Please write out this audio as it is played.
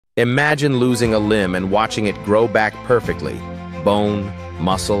Imagine losing a limb and watching it grow back perfectly. Bone,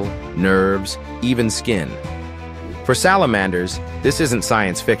 muscle, nerves, even skin. For salamanders, this isn't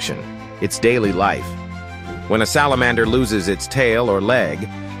science fiction. It's daily life. When a salamander loses its tail or leg,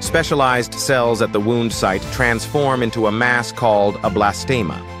 specialized cells at the wound site transform into a mass called a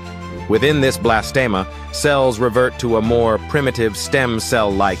blastema. Within this blastema, cells revert to a more primitive stem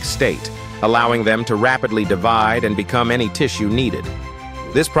cell-like state, allowing them to rapidly divide and become any tissue needed.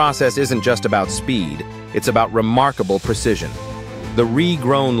 This process isn't just about speed, it's about remarkable precision. The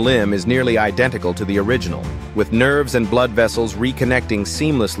regrown limb is nearly identical to the original, with nerves and blood vessels reconnecting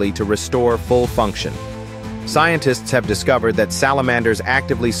seamlessly to restore full function. Scientists have discovered that salamanders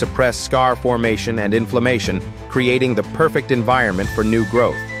actively suppress scar formation and inflammation, creating the perfect environment for new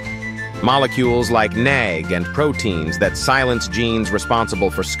growth. Molecules like NAG and proteins that silence genes responsible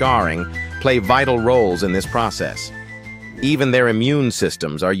for scarring play vital roles in this process. Even their immune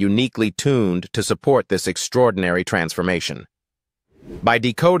systems are uniquely tuned to support this extraordinary transformation. By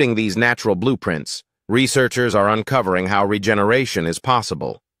decoding these natural blueprints, researchers are uncovering how regeneration is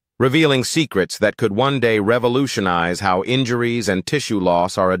possible, revealing secrets that could one day revolutionize how injuries and tissue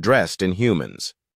loss are addressed in humans.